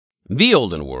The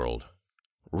Olden World,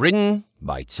 written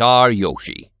by Czar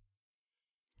Yoshi.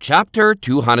 Chapter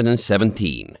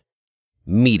 217,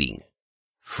 Meeting,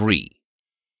 Free.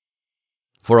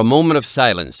 For a moment of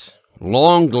silence,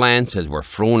 long glances were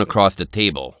thrown across the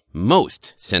table,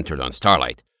 most centered on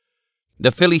Starlight.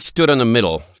 The filly stood in the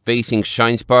middle, facing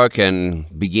Shinespark and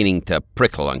beginning to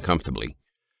prickle uncomfortably.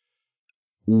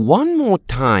 "One more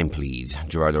time, please,"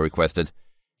 Gerardo requested.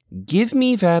 "Give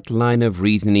me that line of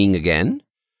reasoning again."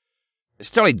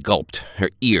 Starlight gulped,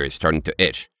 her ears starting to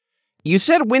itch. "You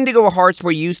said Wendigo hearts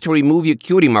were used to remove your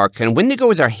cutie mark, and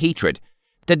Wendigos are hatred.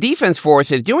 The defense force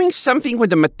is doing something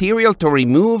with the material to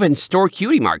remove and store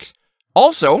cutie marks.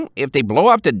 Also, if they blow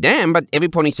up the dam but every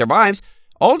pony survives,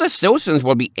 all the Sosans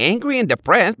will be angry and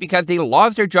depressed because they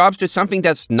lost their jobs to something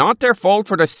that's not their fault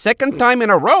for the second time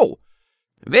in a row.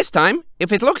 This time,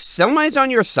 if it looks Selma is on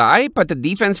your side, but the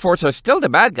defense force are still the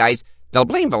bad guys, they'll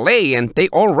blame Valet, and they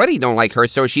already don't like her,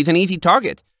 so she's an easy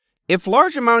target. If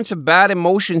large amounts of bad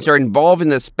emotions are involved in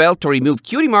the spell to remove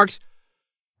cutie marks..."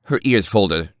 Her ears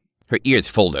folded.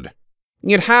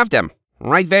 "You'd have them,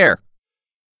 right there."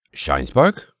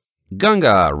 "Shinespark?"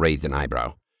 Gunga raised an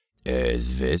eyebrow.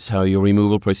 "Is this how your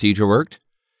removal procedure worked?"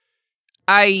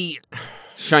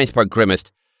 Shinespark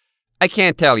grimaced. "I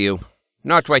can't tell you.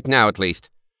 Not right now, at least."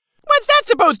 "What's that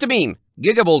supposed to mean?"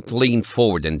 Gigavolt leaned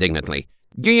forward indignantly.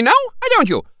 "Do you know, or don't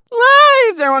you?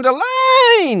 Lives are on the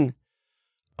line!"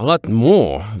 "A lot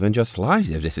more than just lives,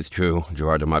 if this is true,"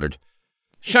 Gerardo muttered.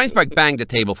 Shinespark banged the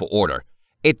table for order.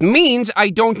 "It means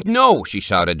I don't know," she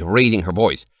shouted, raising her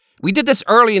voice. "We did this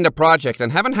early in the project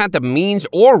and haven't had the means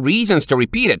or reasons to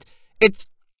repeat it. It's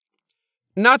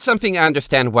not something I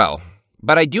understand well,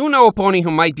 but I do know a pony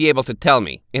who might be able to tell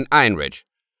me, in Ironridge."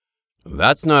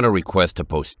 "That's not a request to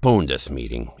postpone this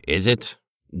meeting, is it?"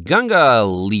 Gunga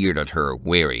leered at her,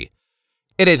 wary.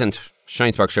 "It isn't,"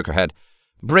 Shinespark shook her head.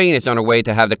 "Brain is on her way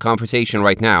to have the conversation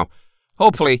right now.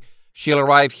 Hopefully, she'll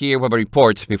arrive here with a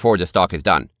report before the stock is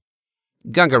done."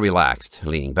 Gunga relaxed,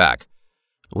 leaning back.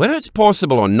 "Whether it's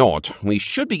possible or not, we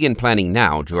should begin planning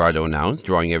now," Gerardo announced,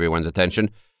 drawing everyone's attention.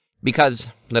 "Because,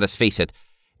 let us face it,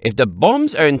 if the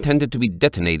bombs are intended to be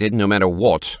detonated no matter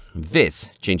what, this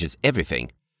changes everything."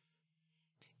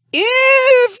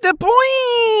 "If the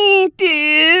point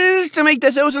is to make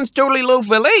the Sosans totally loaf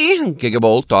Valet,"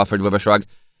 Gigavolt offered with a shrug,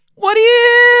 "what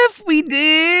if we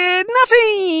did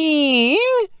nothing?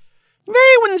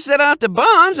 They wouldn't set off the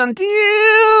bombs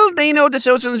until they know the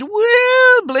Sosans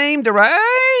will blame the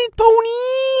right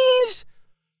ponies."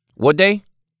 "Would they?"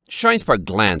 Shinespark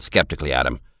glanced skeptically at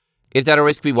him. "Is that a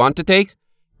risk we want to take?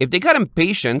 If they got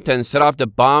impatient and set off the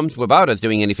bombs without us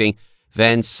doing anything,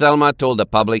 then Selma told the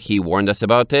public he warned us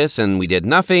about this and we did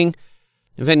nothing,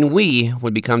 then we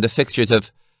would become the fixtures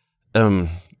of,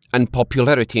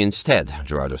 unpopularity instead,"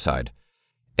 Gerardo sighed.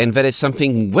 "And that is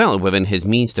something well within his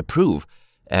means to prove,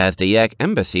 as the Yak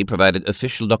Embassy provided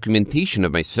official documentation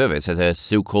of my service as a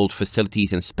so-called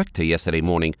facilities inspector yesterday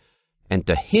morning, and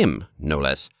to him, no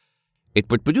less. It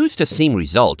would produce the same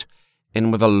result,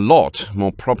 and with a lot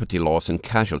more property loss and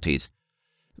casualties.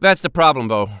 That's the problem,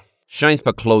 though."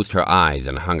 Shinespark closed her eyes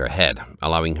and hung her head,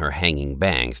 allowing her hanging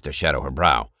bangs to shadow her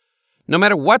brow. "No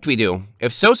matter what we do,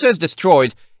 if Sosa is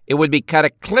destroyed, it would be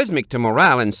cataclysmic to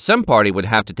morale and some party would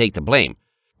have to take the blame.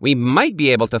 We might be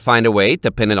able to find a way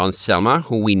to pin it on Selma,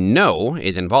 who we know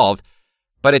is involved,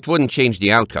 but it wouldn't change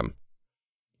the outcome."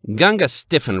 Gunga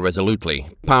stiffened resolutely,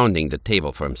 pounding the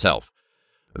table for himself.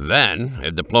 "Then,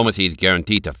 if diplomacy is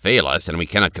guaranteed to fail us and we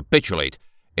cannot capitulate,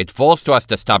 it falls to us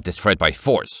to stop this threat by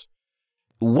force."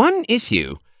 "One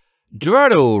issue,"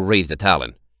 Gerardo raised a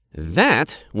talon.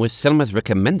 "That was Selma's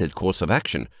recommended course of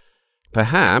action.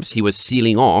 Perhaps he was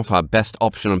sealing off our best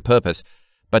option on purpose,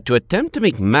 but to attempt to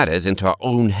make matters into our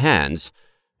own hands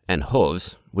and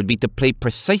hooves would be to play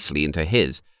precisely into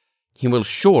his. He will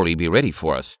surely be ready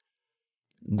for us."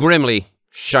 Grimly,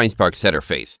 Shinespark set her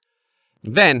face.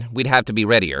 "Then we'd have to be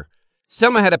readier.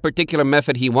 Selma had a particular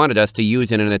method he wanted us to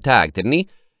use in an attack, didn't he?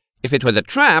 If it was a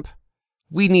trap,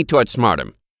 we need to outsmart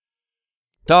him."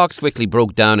 Talks quickly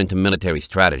broke down into military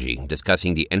strategy,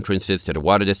 discussing the entrances to the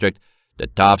water district, the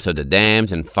tops of the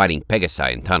dams, and fighting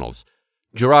Pegasi in tunnels.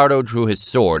 Gerardo drew his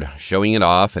sword, showing it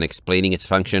off and explaining its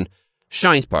function.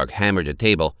 Shinespark hammered the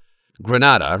table.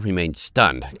 Granada remained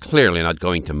stunned, clearly not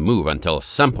going to move until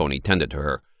some pony tended to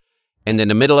her. And in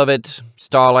the middle of it,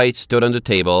 Starlight stood on the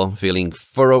table, feeling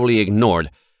thoroughly ignored,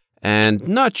 and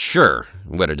not sure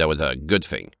whether that was a good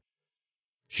thing.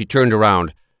 She turned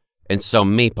around and saw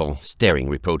Maple staring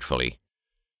reproachfully.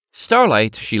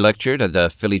 "Starlight," she lectured as the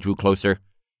filly drew closer.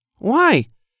 "Why?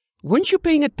 Weren't you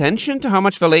paying attention to how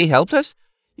much Valet helped us?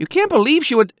 You can't believe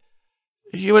she would...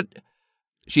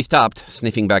 She stopped,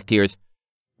 sniffing back tears.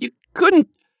 You couldn't...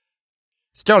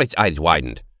 Starlight's eyes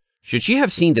widened. Should she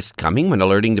have seen this coming when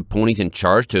alerting the ponies in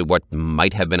charge to what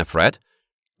might have been a threat?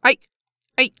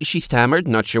 She stammered,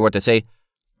 not sure what to say.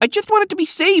 I just wanted to be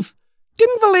safe.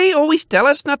 Didn't Valet always tell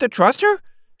us not to trust her?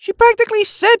 She practically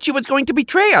said she was going to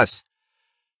betray us.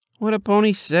 What a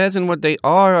pony says and what they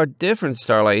are different,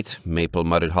 Starlight, Maple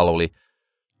muttered hollowly.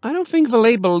 I don't think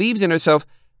Valet believes in herself,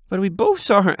 but we both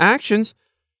saw her actions.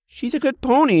 She's a good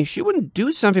pony. She wouldn't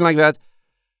do something like that.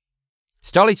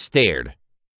 Starlight stared,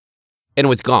 and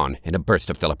was gone in a burst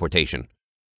of teleportation.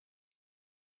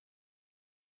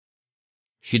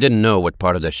 She didn't know what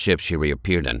part of the ship she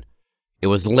reappeared in. It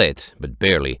was lit, but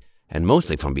barely, and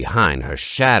mostly from behind, her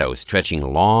shadow stretching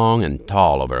long and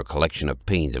tall over a collection of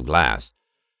panes of glass.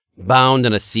 Bound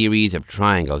in a series of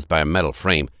triangles by a metal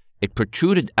frame, it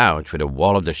protruded out through the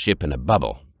wall of the ship in a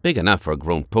bubble, big enough for a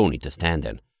grown pony to stand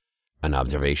in. An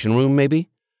observation room, maybe?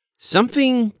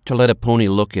 Something to let a pony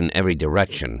look in every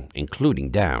direction,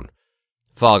 including down.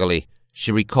 Foggily,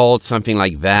 she recalled something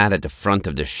like that at the front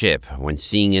of the ship when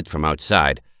seeing it from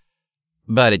outside,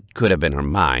 but it could have been her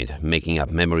mind, making up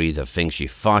memories of things she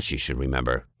thought she should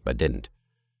remember, but didn't.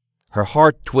 Her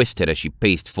heart twisted as she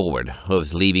paced forward,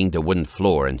 hooves leaving the wooden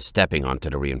floor and stepping onto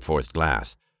the reinforced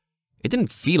glass. It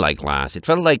didn't feel like glass. It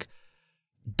felt like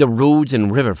the roads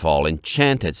in Riverfall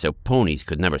enchanted so ponies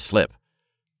could never slip.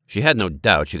 She had no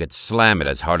doubt she could slam it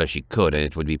as hard as she could and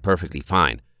it would be perfectly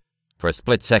fine. For a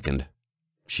split second,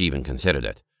 she even considered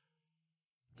it.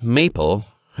 Maple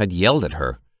had yelled at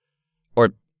her.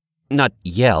 Or not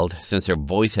yelled, since her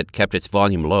voice had kept its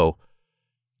volume low.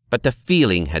 But the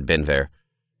feeling had been there.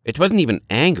 It wasn't even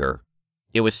anger.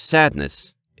 It was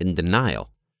sadness and denial.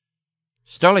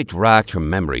 Starlight racked her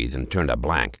memories and turned a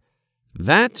blank.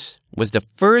 That was the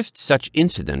first such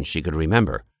incident she could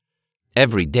remember.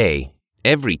 Every day,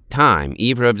 every time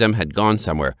either of them had gone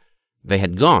somewhere, they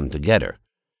had gone together.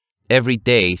 Every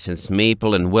day since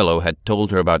Maple and Willow had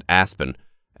told her about Aspen,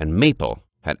 and Maple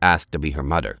had asked to be her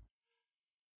mother.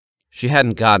 She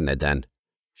hadn't gotten it then.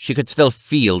 She could still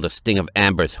feel the sting of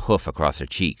Amber's hoof across her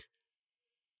cheek.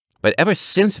 But ever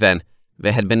since then,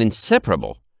 they had been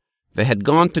inseparable. They had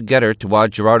gone together to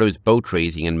watch Gerardo's boat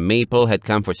racing, and Maple had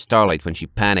come for Starlight when she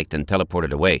panicked and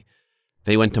teleported away.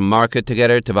 They went to market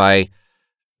together to buy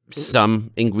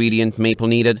some ingredient Maple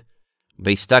needed.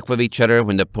 They stuck with each other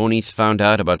when the ponies found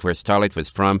out about where Starlight was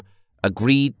from,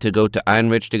 agreed to go to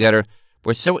Ironridge together,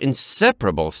 were so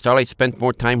inseparable Starlight spent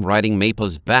more time riding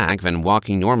Maple's back than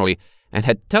walking normally, and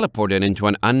had teleported into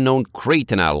an unknown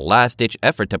crate in a last-ditch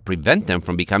effort to prevent them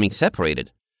from becoming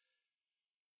separated.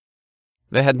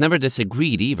 They had never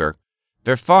disagreed either.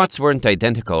 Their thoughts weren't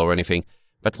identical or anything,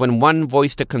 but when one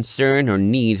voiced a concern or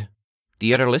need,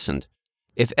 the other listened.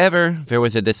 If ever there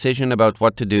was a decision about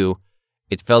what to do,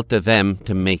 it fell to them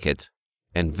to make it,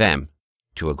 and them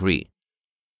to agree.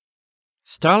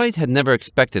 Starlight had never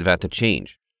expected that to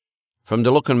change. From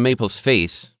the look on Maple's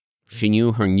face, she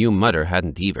knew her new mother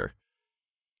hadn't either.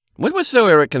 What was so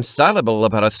irreconcilable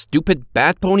about a stupid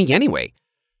bat pony anyway?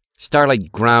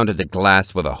 Starlight grounded the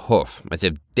glass with a hoof, as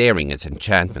if daring its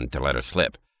enchantment to let her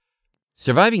slip.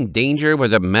 Surviving danger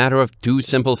was a matter of two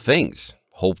simple things: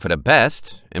 hope for the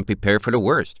best and prepare for the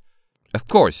worst. Of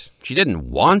course, she didn't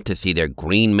want to see their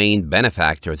green-maned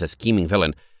benefactor as a scheming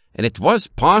villain, and it was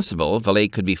possible Valet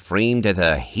could be framed as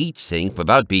a heat-sink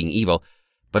without being evil,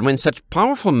 but when such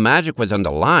powerful magic was on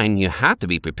the line, you had to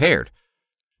be prepared.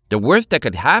 The worst that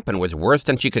could happen was worse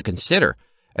than she could consider: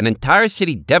 an entire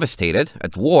city devastated,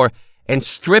 at war, and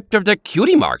stripped of their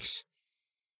cutie marks.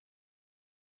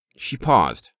 She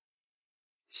paused.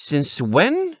 Since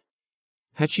when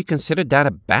had she considered that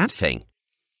a bad thing?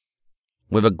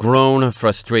 With a groan of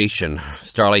frustration,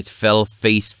 Starlight fell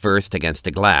face first against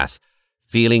the glass,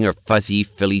 feeling her fuzzy,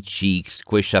 filly cheeks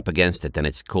squish up against it, and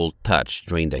its cold touch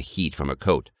drained the heat from her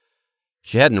coat.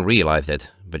 She hadn't realized it,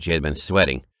 but she had been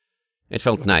sweating. It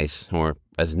felt nice, or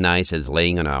as nice as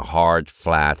laying on a hard,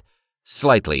 flat,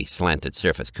 slightly slanted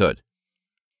surface could.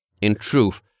 In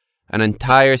truth, an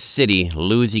entire city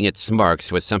losing its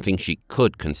marks was something she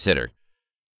could consider.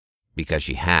 Because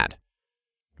she had.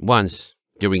 Once,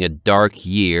 during a dark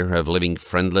year of living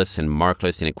friendless and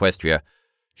markless in Equestria,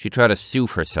 she tried to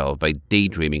soothe herself by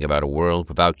daydreaming about a world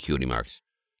without cutie marks.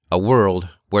 A world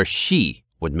where she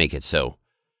would make it so.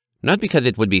 Not because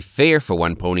it would be fair for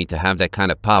one pony to have that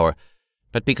kind of power,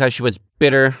 but because she was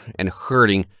bitter and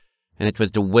hurting, and it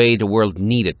was the way the world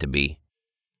needed to be.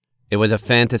 It was a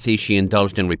fantasy she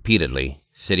indulged in repeatedly,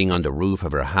 sitting on the roof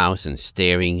of her house and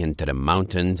staring into the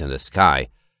mountains and the sky,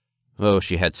 though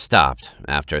she had stopped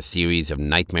after a series of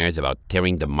nightmares about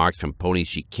tearing the marks from ponies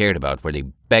she cared about where they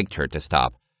begged her to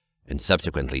stop. and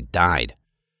subsequently died.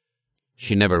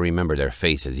 She never remembered their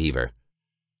faces either.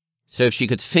 So if she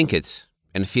could think it,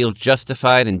 and feel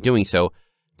justified in doing so,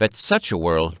 that such a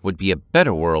world would be a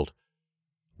better world,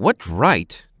 what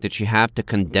right did she have to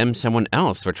condemn someone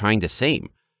else for trying the same?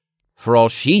 For all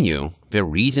she knew, their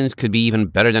reasons could be even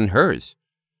better than hers.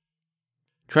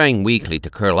 Trying weakly to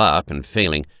curl up and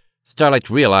failing, Starlight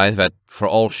realized that, for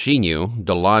all she knew,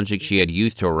 the logic she had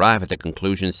used to arrive at the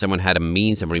conclusion someone had a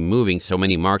means of removing so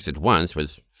many marks at once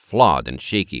was flawed and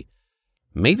shaky.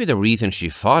 Maybe the reason she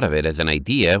thought of it as an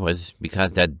idea was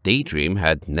because that daydream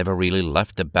had never really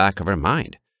left the back of her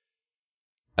mind.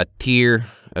 A tear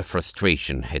of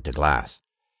frustration hit the glass.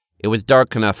 It was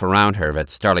dark enough around her that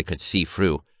Starlight could see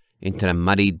through, into the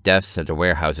muddy depths of the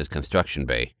warehouse's construction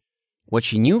bay. What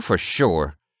she knew for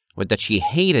sure was that she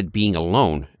hated being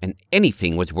alone, and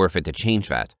anything was worth it to change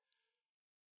that.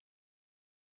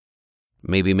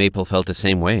 Maybe Maple felt the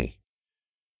same way.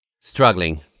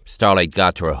 Struggling, Starlight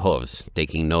got to her hooves,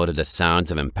 taking note of the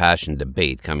sounds of impassioned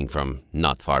debate coming from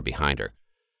not far behind her.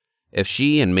 If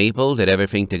she and Maple did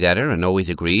everything together and always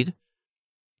agreed,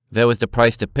 there was the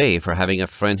price to pay for having a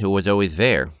friend who was always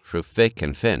there, through thick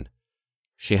and thin.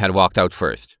 She had walked out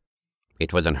first.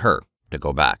 It was on her to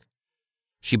go back.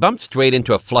 She bumped straight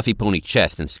into a fluffy pony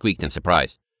chest and squeaked in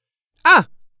surprise. "Ah!"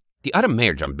 The other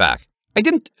mare jumped back. "I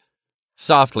didn't—"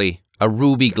 Softly, a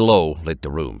ruby glow lit the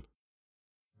room.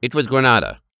 It was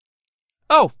Granada.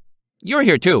 "Oh, you're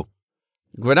here too."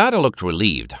 Granada looked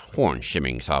relieved, horns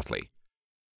shimmering softly.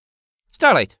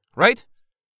 "Starlight, right?"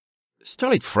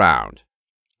 Starlight frowned.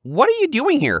 "What are you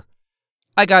doing here?"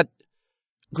 "I got—"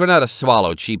 Granada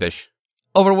swallowed, sheepish.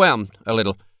 "Overwhelmed, a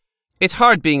little. It's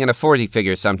hard being an authority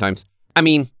figure sometimes. I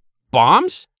mean,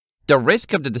 bombs? The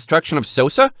risk of the destruction of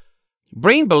Sosa?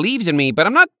 Brain believes in me, but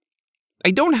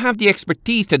I don't have the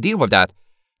expertise to deal with that.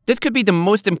 This could be the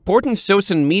most important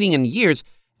Sosan meeting in years,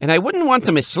 and I wouldn't want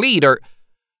to mislead or—"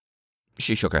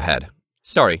 She shook her head.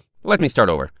 "Sorry, let me start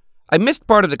over. I missed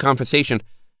part of the conversation,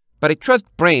 but I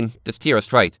trust Brain to steer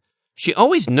us right. She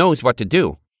always knows what to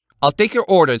do. I'll take her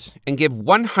orders and give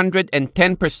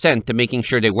 110% to making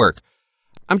sure they work.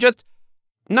 I'm just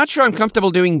not sure I'm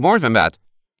comfortable doing more than that.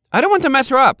 I don't want to mess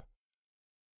her up."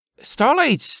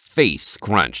 Starlight's face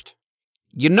scrunched.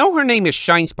 "You know her name is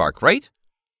Shinespark, right?"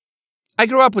 "I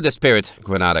grew up with the spirit,"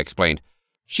 Granada explained.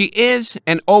 "She is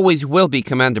and always will be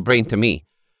Commander Brain to me.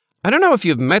 I don't know if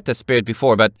you've met the spirit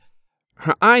before, but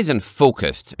her eyes and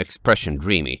focused, expression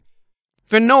dreamy.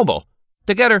 They're noble.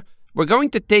 Together, we're going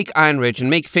to take Iron Ridge and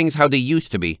make things how they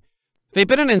used to be. They've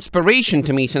been an inspiration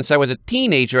to me since I was a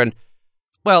teenager and,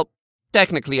 well,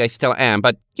 technically I still am,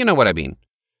 but you know what I mean."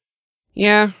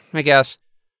 "Yeah, I guess."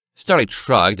 Starlight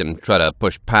shrugged and tried to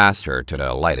push past her to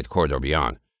the lighted corridor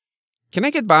beyond. "Can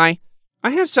I get by?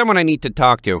 I have someone I need to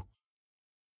talk to."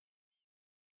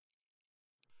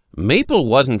 Maple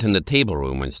wasn't in the table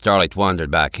room when Starlight wandered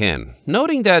back in,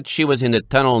 noting that she was in the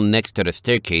tunnel next to the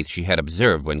staircase she had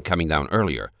observed when coming down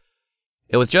earlier.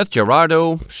 It was just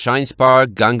Gerardo,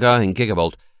 Shinespark, Ganga, and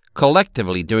Gigavolt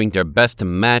collectively doing their best to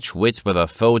match wits with a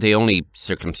foe they only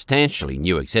circumstantially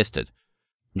knew existed.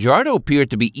 Gerardo appeared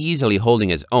to be easily holding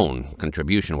his own,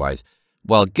 contribution-wise,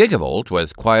 while Gigavolt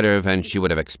was quieter than she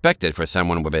would have expected for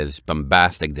someone with his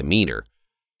bombastic demeanor.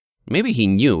 Maybe he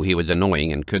knew he was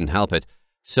annoying and couldn't help it,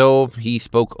 so he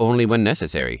spoke only when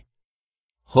necessary.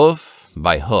 Hoof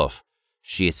by hoof,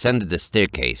 she ascended the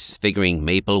staircase, figuring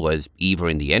Maple was either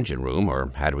in the engine room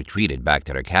or had retreated back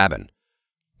to their cabin.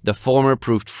 The former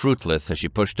proved fruitless as she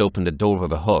pushed open the door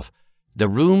with a hoof, the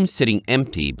room sitting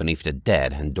empty beneath the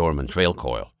dead and dormant rail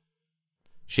coil.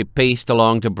 She paced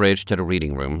along the bridge to the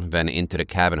reading room, then into the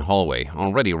cabin hallway,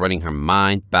 already running her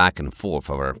mind back and forth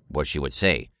over what she would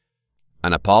say.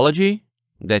 An apology?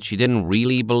 That she didn't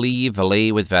really believe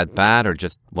Valet was that bad or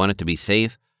just wanted to be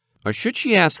safe? Or should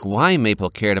she ask why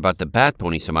Maple cared about the Bat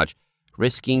Pony so much,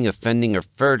 risking offending her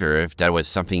further if that was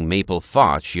something Maple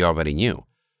thought she already knew?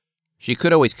 She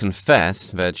could always confess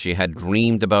that she had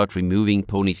dreamed about removing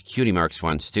Pony's cutie marks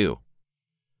once too.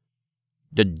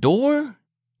 The door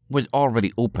was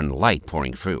already open, light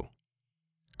pouring through.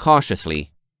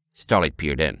 Cautiously, Starlight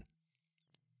peered in.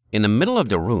 In the middle of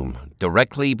the room,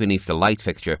 directly beneath the light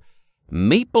fixture,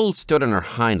 Maple stood on her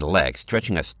hind legs,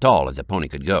 stretching as tall as a pony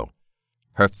could go.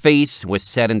 Her face was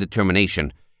set in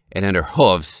determination, and in her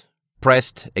hooves,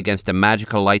 pressed against the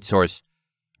magical light source,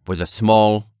 was a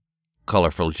small,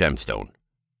 colorful gemstone.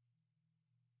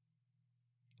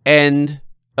 End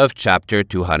of chapter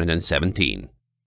 217.